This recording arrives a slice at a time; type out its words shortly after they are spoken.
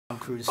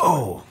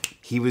Oh,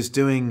 he was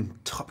doing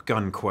Top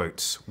Gun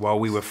quotes while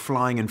we were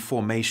flying in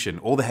formation.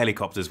 All the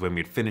helicopters, when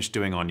we'd finished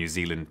doing our New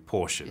Zealand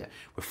portion,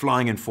 were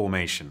flying in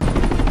formation.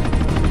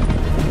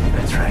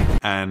 That's right.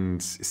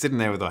 And sitting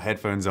there with our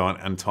headphones on,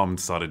 and Tom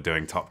started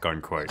doing Top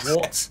Gun quotes.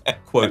 What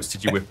quotes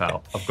did you whip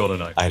out? I've got to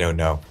know. I don't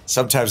know.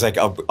 Sometimes like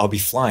I'll be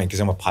flying because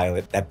I'm a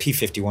pilot. That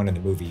P-51 in the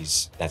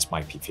movies, that's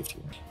my P-51.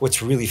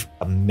 What's really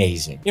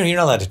amazing, you know, you're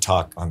not allowed to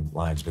talk on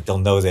lines, but they'll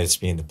know that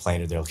it's me in the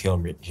plane, or they'll hear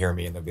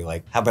me and they'll be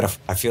like, how about if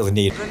I feel the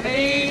need? The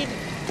need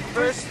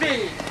for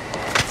speed.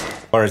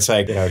 Or it's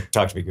like, you know,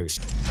 talk to me, Goose.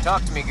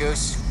 Talk to me,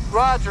 Goose.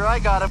 Roger, I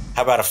got him.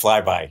 How about a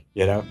flyby,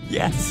 you know?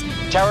 Yes.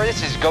 Tower,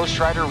 this is Ghost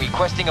Rider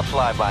requesting a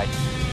flyby.